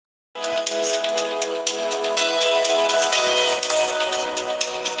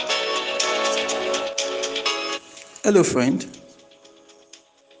Hello, friend.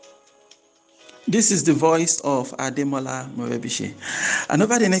 This is the voice of Ademola Morebise. And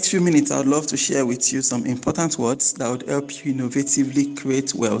over the next few minutes, I would love to share with you some important words that would help you innovatively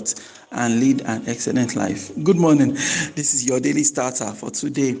create wealth and lead an excellent life. Good morning. This is your daily starter for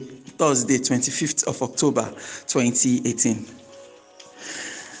today, Thursday, 25th of October, 2018.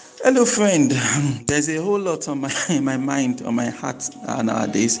 Hello, friend. There's a whole lot on my mind, on my heart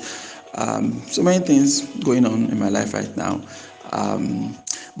nowadays. So many things going on in my life right now.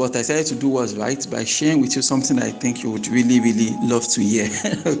 But I decided to do what's right by sharing with you something I think you would really, really love to hear.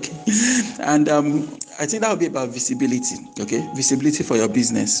 Okay. And I think that would be about visibility. Okay. Visibility for your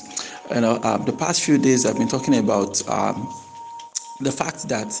business. The past few days I've been talking about the fact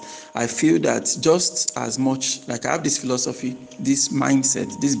that I feel that just as much, like I have this philosophy, this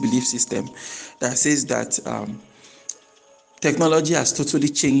mindset, this belief system that says that technology has totally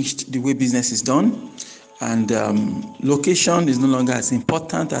changed the way business is done, and location is no longer as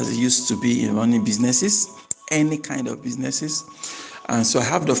important as it used to be in running businesses, any kind of businesses. And so I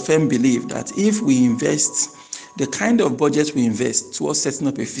have the firm belief that if we invest the kind of budget we invest towards setting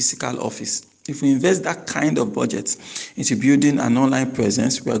up a physical office, if we invest that kind of budget into building an online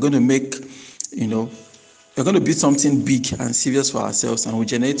presence, we are going to make, we're going to build something big and serious for ourselves, and we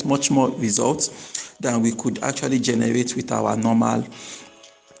generate much more results than we could actually generate with our normal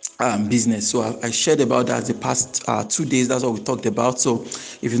business. So I shared about that the past 2 days. That's what we talked about. So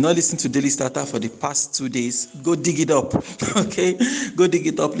if you've not listened to Daily Starter for the past 2 days, go dig it up. Okay, go dig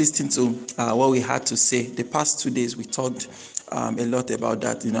it up. Listen to what we had to say. The past 2 days we talked a lot about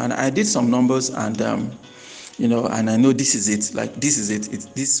that. And I did some numbers, and and I know this is it. Like this is it.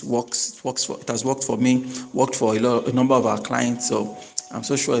 This works for. It has worked for me. Worked for a number of our clients. So I'm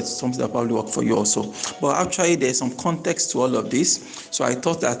so sure it's something that probably work for you also. But actually, there's some context to all of this. So I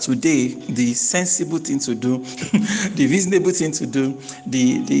thought that today, the sensible thing to do, the reasonable thing to do,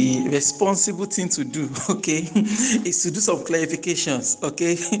 the responsible thing to do, okay, is to do some clarifications,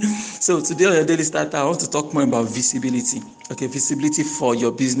 okay. So today on your daily starter, I want to talk more about visibility. Okay, visibility for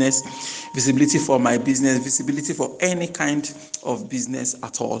your business, visibility for my business, visibility for any kind of business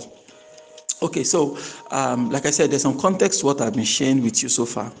at all. Okay, so like I said, there's some context to what I've been sharing with you so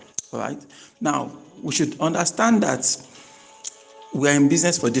far. All right. Now, we should understand that we're in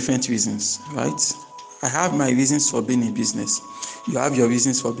business for different reasons, right? I have my reasons for being in business. You have your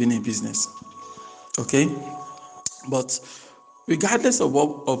reasons for being in business. Okay? But regardless of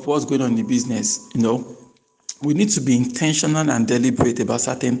what's going on in the business, we need to be intentional and deliberate about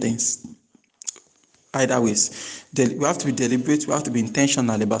certain things. Either ways, we have to be deliberate, we have to be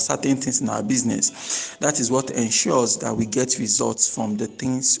intentional about certain things in our business. That is what ensures that we get results from the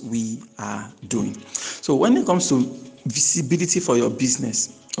things we are doing. So when it comes to visibility for your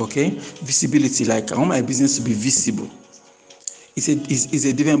business, okay, visibility, like I want my business to be visible. It's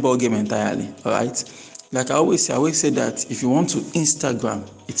a different ball game entirely. All right, like I always say that if you want to Instagram,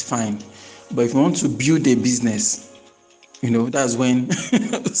 it's fine, but if you want to build a business, that's when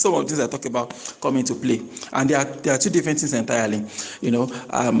some of the things I talk about come into play. And there are two different things entirely.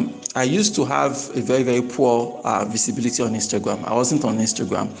 I used to have a very, very poor visibility on Instagram. I wasn't on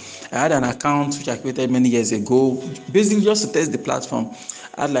Instagram. I had an account which I created many years ago, basically just to test the platform.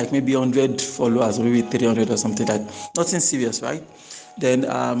 I had like maybe 100 followers, or maybe 300 or something, like nothing serious, right? Then,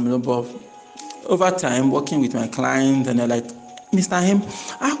 but over time, working with my clients, and they're like, Mr. Hem,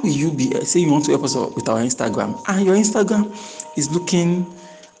 how will you be say you want to help us with our Instagram, and your Instagram is looking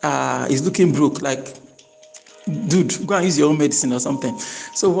broke? Like, dude, go and use your own medicine or something.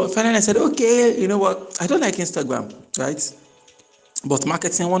 So finally I said, okay, you know what? I don't like Instagram, right? But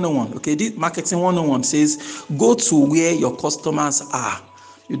marketing 101, okay? This marketing 101 says go to where your customers are.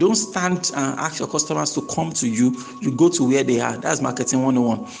 You don't stand and ask your customers to come to you. You go to where they are. That's marketing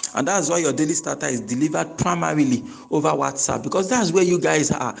 101. And that's why your daily starter is delivered primarily over WhatsApp, because that's where you guys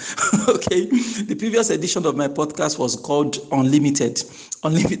are. Okay. The previous edition of my podcast was called Unlimited.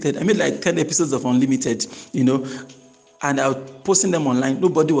 Unlimited. I made like 10 episodes of Unlimited, and I was posting them online.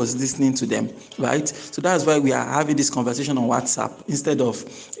 Nobody was listening to them, right? So that's why we are having this conversation on WhatsApp instead of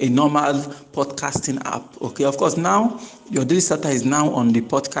a normal podcasting app. Okay, of course, now your daily starter is now on the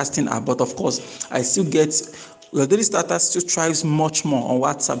podcasting app, but of course, I still get your daily starter still thrives much more on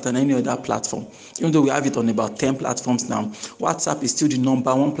WhatsApp than any other platform. Even though we have it on about 10 platforms now, WhatsApp is still the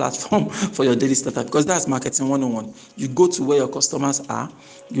number one platform for your daily starter, because that's marketing 101. You go to where your customers are.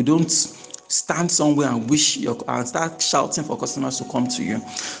 You don't stand somewhere and start shouting for customers to come to you.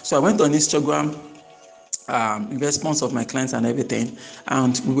 So I went on Instagram, in response of my clients and everything,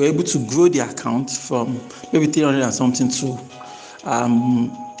 and we were able to grow the account from maybe 300 and something to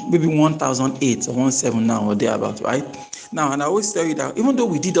maybe 1,008 or 17 now or thereabout, right? Now, and I always tell you that even though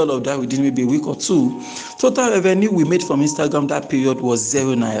we did all of that within maybe a week or two, total revenue we made from Instagram that period was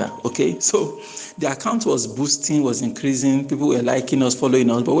 0 naira. Okay, so the account was boosting, was increasing, people were liking us, following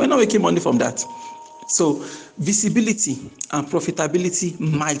us, but we're not making money from that. So visibility and profitability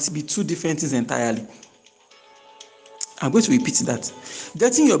might be two different things entirely. I'm going to repeat that.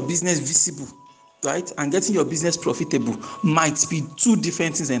 Getting your business visible, right, and getting your business profitable might be two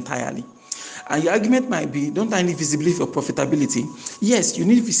different things entirely. And your argument might be, don't I need visibility for profitability? Yes, you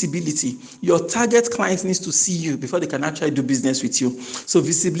need visibility. Your target client needs to see you before they can actually do business with you. So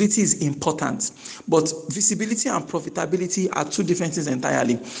visibility is important. But visibility and profitability are two different things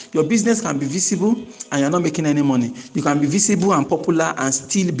entirely. Your business can be visible and you're not making any money. You can be visible and popular and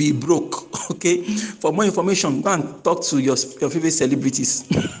still be broke. Okay? For more information, go and talk to your favorite celebrities.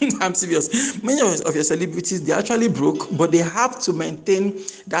 I'm serious. Many of your celebrities, they're actually broke, but they have to maintain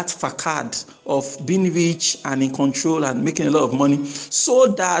that facade of being rich and in control and making a lot of money so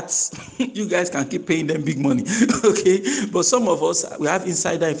that you guys can keep paying them big money. Okay, but some of us, we have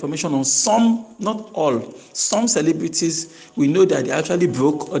insider information on some, not all, some celebrities. We know that they're actually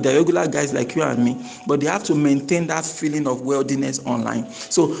broke or they're regular guys like you and me, but they have to maintain that feeling of wealthiness online.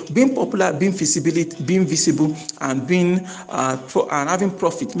 So being popular, being visible and being and having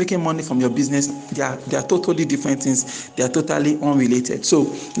profit, making money from your business, they are totally different things. They are totally unrelated.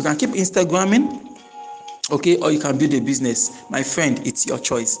 So you can keep Instagramming, okay, or you can build a business. My friend, it's your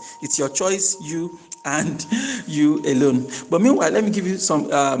choice. It's your choice, you and you alone. But meanwhile, let me give you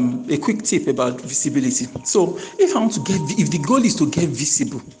some a quick tip about visibility. So if the goal is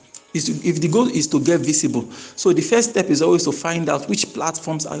to get visible, so the first step is always to find out which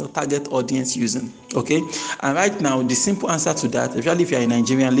platforms are your target audience using. Okay, and right now the simple answer to that, especially if you're a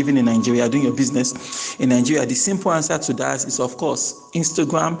Nigerian living in Nigeria doing your business in Nigeria, the simple answer to that is of course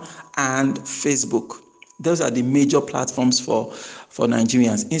Instagram and Facebook. Those are the major platforms for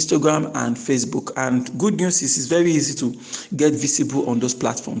Nigerians, Instagram and Facebook. And good news is it's very easy to get visible on those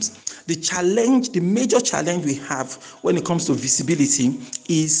platforms. The major challenge we have when it comes to visibility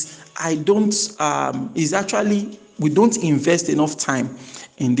is we don't invest enough time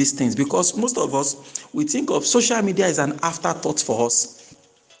in these things, because most of us, we think of social media as an afterthought for us.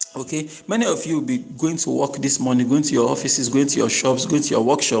 Okay, many of you will be going to work this morning, going to your offices, going to your shops, going to your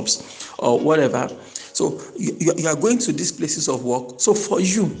workshops or whatever. So you are going to these places of work. So for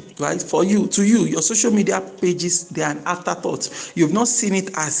you, right, to you, your social media pages, they are an afterthought. You've not seen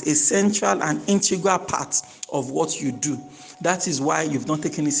it as a central and integral part of what you do. That is why you've not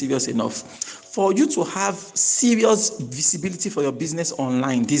taken it serious enough. For you to have serious visibility for your business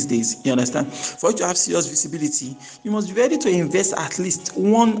online these days, you understand? For you to have serious visibility, you must be ready to invest at least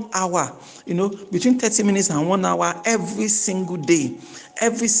 1 hour, between 30 minutes and 1 hour every single day.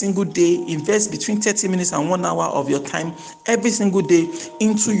 Every single day, invest between 30 minutes and 1 hour of your time every single day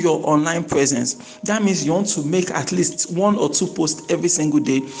into your online presence. That means you want to make at least 1 or 2 posts every single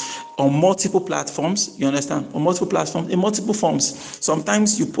day on multiple platforms, you understand? On multiple platforms, in multiple forms.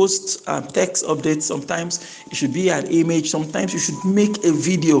 Sometimes you post text updates, sometimes it should be an image, sometimes you should make a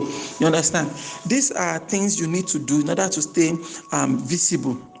video, you understand? These are things you need to do in order to stay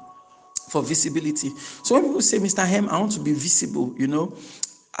visible. For visibility. So when people say, Mr. Hem, I want to be visible,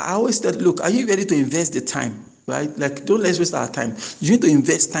 I always tell, look, are you ready to invest the time? Right? Like, don't let's waste our time. You need to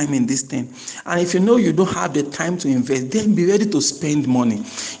invest time in this thing. And if you know you don't have the time to invest, then be ready to spend money.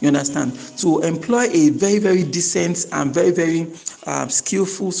 You understand? To employ a very, very decent and very, very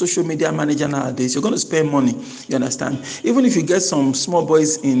skillful social media manager nowadays, you're going to spend money. You understand? Even if you get some small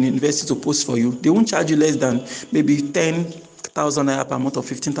boys in university to post for you, they won't charge you less than maybe 10,000 naira per month or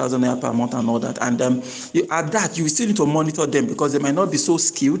 15,000 naira per month and all that. And at that, you still need to monitor them because they might not be so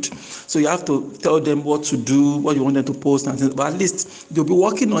skilled. So you have to tell them what to do, what you want them to post, and things. But at least they'll be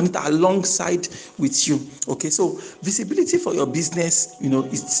working on it alongside with you. Okay, so visibility for your business,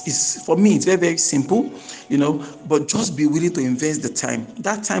 it's for me, it's very, very simple, but just be willing to invest the time.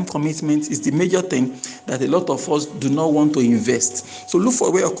 That time commitment is the major thing that a lot of us do not want to invest. So look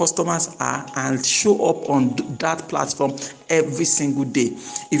for where your customers are and show up on that platform every single day.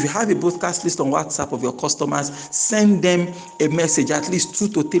 If you have a broadcast list on WhatsApp of your customers, send them a message at least 2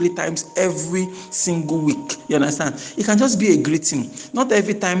 to 3 times every single week. You understand? It can just be a greeting. Not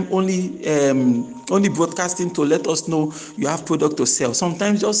every time only broadcasting to let us know you have product to sell.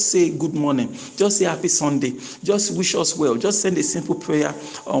 Sometimes just say good morning, just say happy Sunday, just wish us well, just send a simple prayer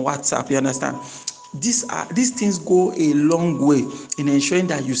on WhatsApp. You understand? These things go a long way in ensuring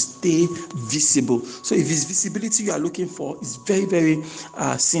that you stay visible. So if it's visibility you are looking for, it's very, very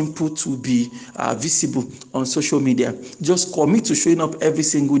simple to be visible on social media. Just commit to showing up every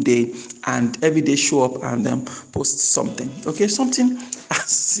single day, and every day show up and post something. Okay, something as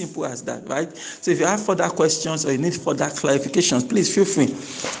simple as that, right? So if you have further questions or you need further clarifications, please feel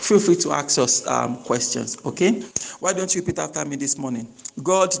free to ask us questions. Okay, why don't you repeat after me this morning?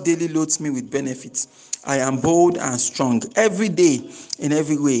 God daily loads me with benefits. I am bold and strong. Every day, in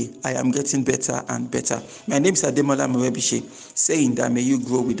every way, I am getting better and better. My name is Ademola Morebise, saying that may you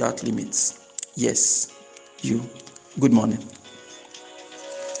grow without limits. Yes, you. Good morning.